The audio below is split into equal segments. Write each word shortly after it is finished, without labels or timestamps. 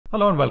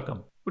Hello and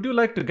welcome. Would you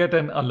like to get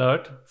an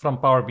alert from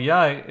Power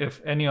BI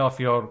if any of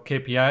your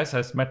KPIs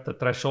has met the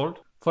threshold?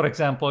 For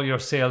example, your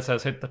sales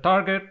has hit the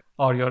target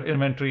or your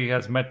inventory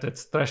has met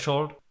its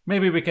threshold.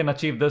 Maybe we can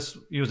achieve this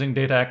using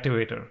Data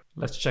Activator.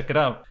 Let's check it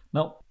out.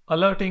 Now,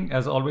 alerting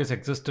has always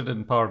existed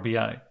in Power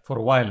BI for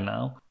a while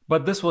now,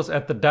 but this was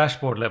at the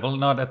dashboard level,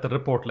 not at the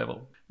report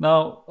level.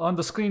 Now, on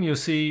the screen, you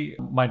see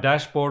my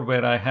dashboard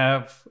where I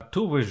have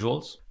two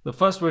visuals. The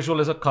first visual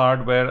is a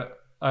card where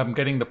I'm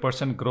getting the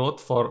percent growth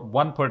for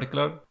one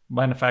particular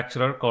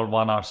manufacturer called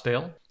Van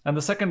Arsdale. And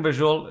the second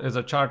visual is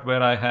a chart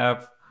where I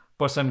have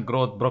percent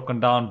growth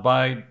broken down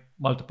by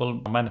multiple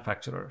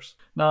manufacturers.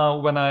 Now,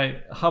 when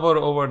I hover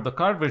over the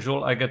card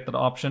visual, I get the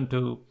option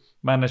to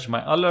manage my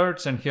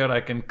alerts, and here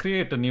I can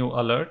create a new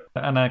alert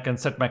and I can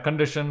set my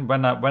condition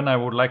when I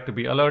would like to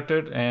be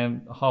alerted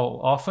and how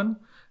often,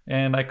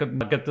 and I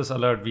could get this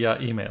alert via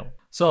email.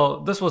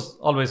 So this was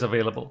always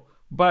available.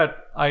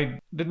 But I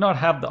did not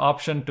have the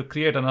option to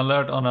create an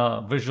alert on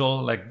a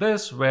visual like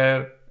this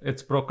where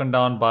it's broken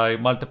down by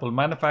multiple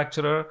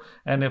manufacturer,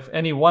 and if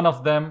any one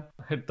of them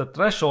hit the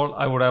threshold,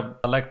 I would have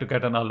liked to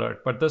get an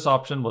alert. But this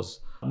option was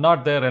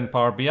not there in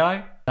Power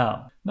BI.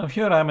 Now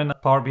here I'm in a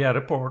Power BI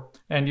report,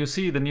 and you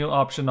see the new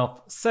option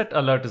of Set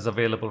Alert is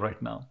available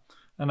right now.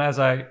 And as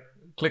I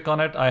click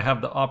on it, I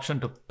have the option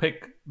to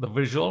pick the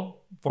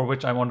visual for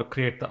which I want to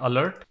create the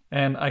alert,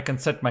 and I can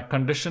set my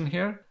condition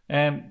here.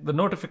 And the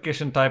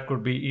notification type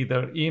could be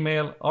either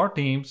email or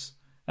Teams,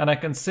 and I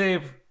can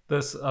save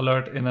this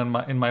alert in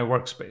my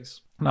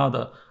workspace.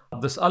 Now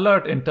this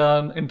alert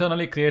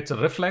internally creates a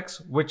Reflex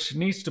which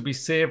needs to be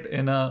saved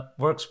in a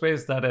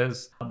workspace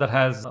that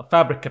has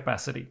fabric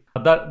capacity.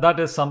 That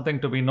is something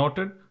to be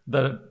noted.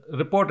 The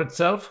report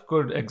itself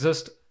could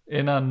exist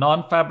in a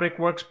non-fabric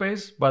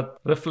workspace, but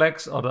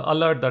Reflex or the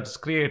alert that's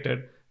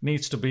created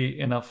needs to be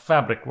in a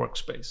fabric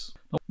workspace.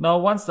 Now,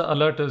 once the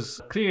alert is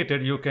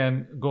created, you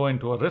can go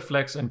into a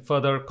Reflex and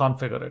further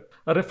configure it.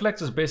 A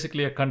Reflex is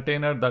basically a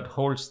container that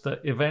holds the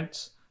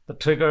events, the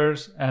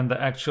triggers, and the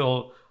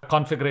actual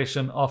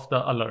configuration of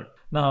the alert.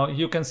 Now,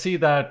 you can see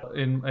that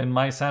in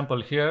my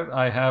sample here,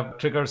 I have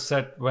triggers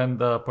set when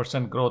the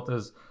percent growth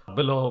is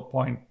below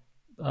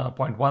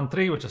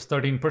 0.13, which is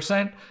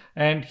 13%.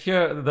 And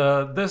here,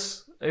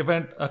 this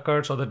event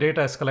occurs, or the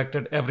data is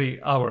collected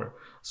every hour.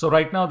 So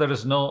right now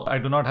I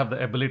do not have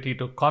the ability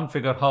to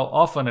configure how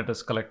often it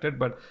is collected,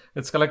 but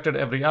it's collected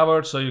every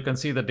hour. So you can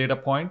see the data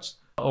points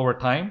over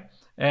time,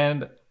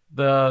 and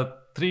the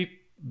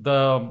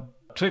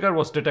trigger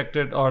was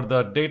detected, or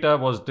the data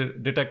was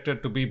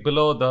detected to be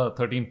below the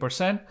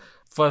 13%.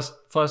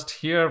 First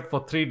here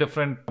for 3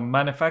 different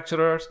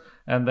manufacturers,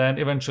 and then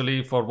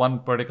eventually for one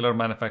particular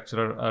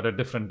manufacturer at a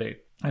different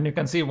date. And you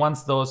can see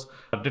once those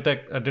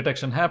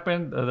detection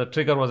happened, the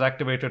trigger was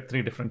activated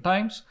 3 different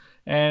times,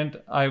 and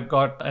I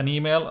got an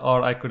email,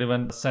 or I could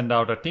even send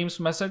out a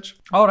Teams message,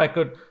 or I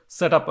could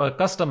set up a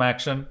custom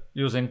action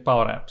using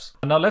Power Apps.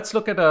 Now let's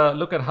look at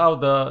how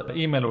the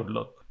email would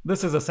look.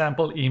 This is a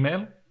sample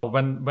email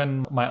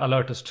when my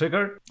alert is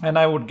triggered, and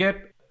I would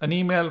get an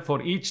email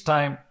for each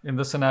time in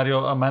this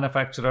scenario a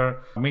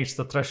manufacturer meets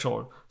the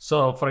threshold.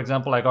 So for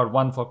example, I got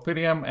one for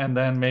Pyrium, and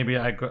then maybe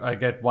I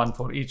get one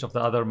for each of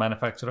the other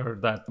manufacturer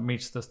that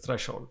meets this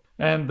threshold.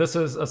 And this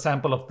is a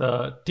sample of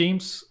the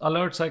Teams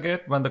alerts I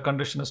get when the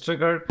condition is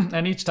triggered.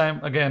 And each time,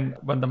 again,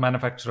 when the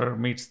manufacturer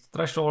meets the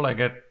threshold, I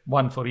get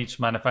one for each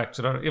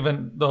manufacturer.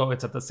 Even though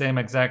it's at the same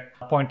exact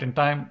point in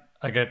time,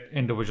 I get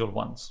individual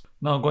ones.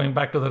 Now going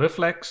back to the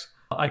Reflex,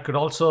 I could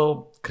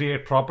also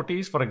create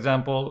properties. For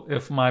example,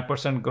 if my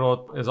percent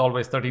growth is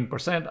always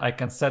 13%, I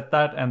can set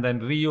that and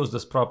then reuse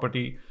this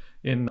property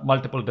in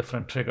multiple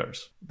different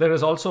triggers. There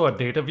is also a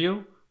data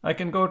view I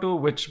can go to,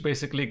 which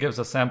basically gives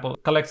a sample,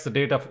 collects the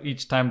data for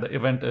each time the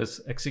event is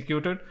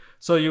executed.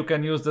 So you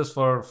can use this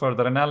for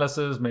further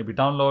analysis, maybe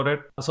download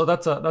it. So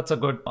that's a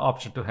good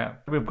option to have.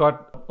 We've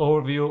got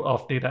overview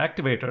of Data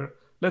Activator.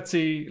 Let's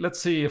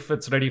see if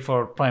it's ready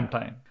for prime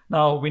time.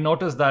 Now we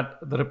notice that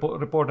the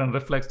report and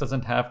Reflex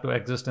doesn't have to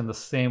exist in the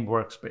same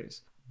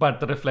workspace,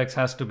 but the Reflex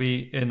has to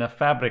be in a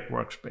fabric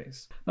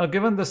workspace. Now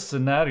given this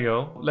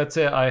scenario, let's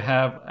say I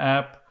have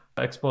app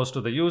exposed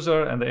to the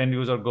user, and the end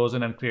user goes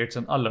in and creates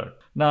an alert.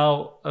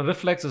 Now a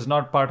Reflex is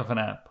not part of an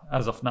app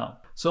as of now.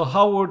 So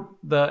how would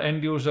the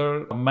end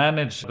user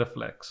manage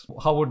Reflex?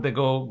 How would they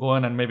go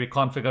in and maybe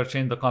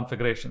change the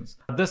configurations?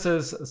 This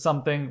is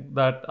something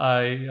that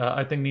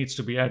I think needs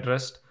to be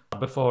addressed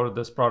before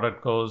this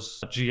product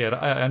goes GA.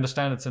 I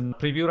understand it's in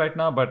preview right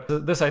now, but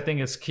this I think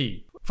is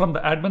key. From the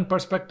admin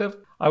perspective,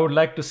 I would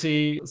like to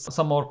see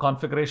some more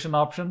configuration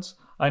options.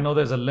 I know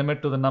there's a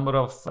limit to the number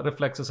of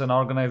Reflexes an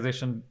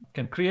organization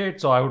can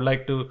create, so I would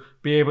like to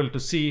be able to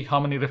see how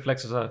many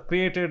Reflexes are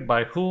created,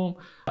 by whom,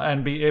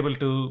 and be able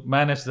to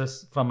manage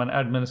this from an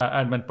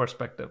admin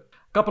perspective.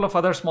 A couple of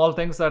other small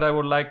things that I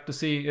would like to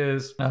see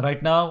is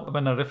right now,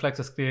 when a Reflex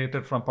is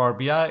created from Power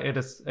BI, it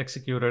is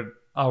executed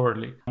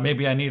hourly.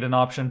 Maybe I need an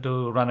option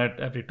to run it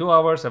every 2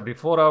 hours, every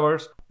 4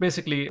 hours,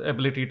 basically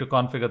ability to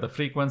configure the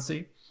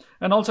frequency.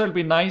 And also it'll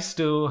be nice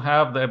to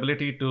have the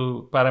ability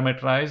to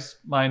parameterize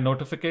my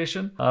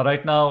notification.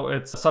 Right now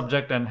it's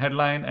subject and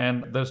headline,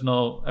 and there's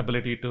no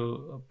ability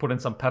to put in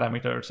some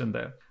parameters in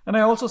there. And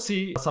I also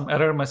see some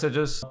error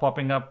messages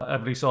popping up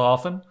every so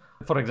often.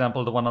 For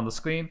example, the one on the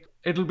screen.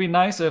 It'll be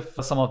nice if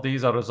some of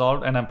these are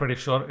resolved, and I'm pretty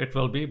sure it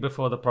will be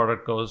before the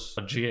product goes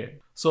GA.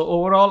 So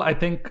overall, I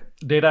think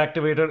Data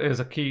Activator is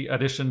a key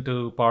addition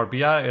to Power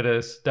BI. It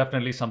is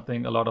definitely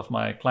something a lot of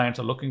my clients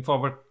are looking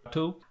forward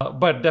to.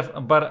 But it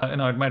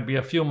might be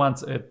a few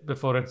months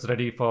before it's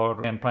ready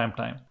for in prime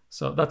time.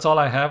 So that's all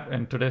I have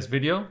in today's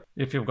video.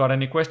 If you've got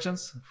any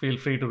questions, feel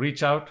free to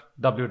reach out,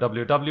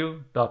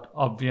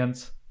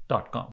 www.obviEnce.com.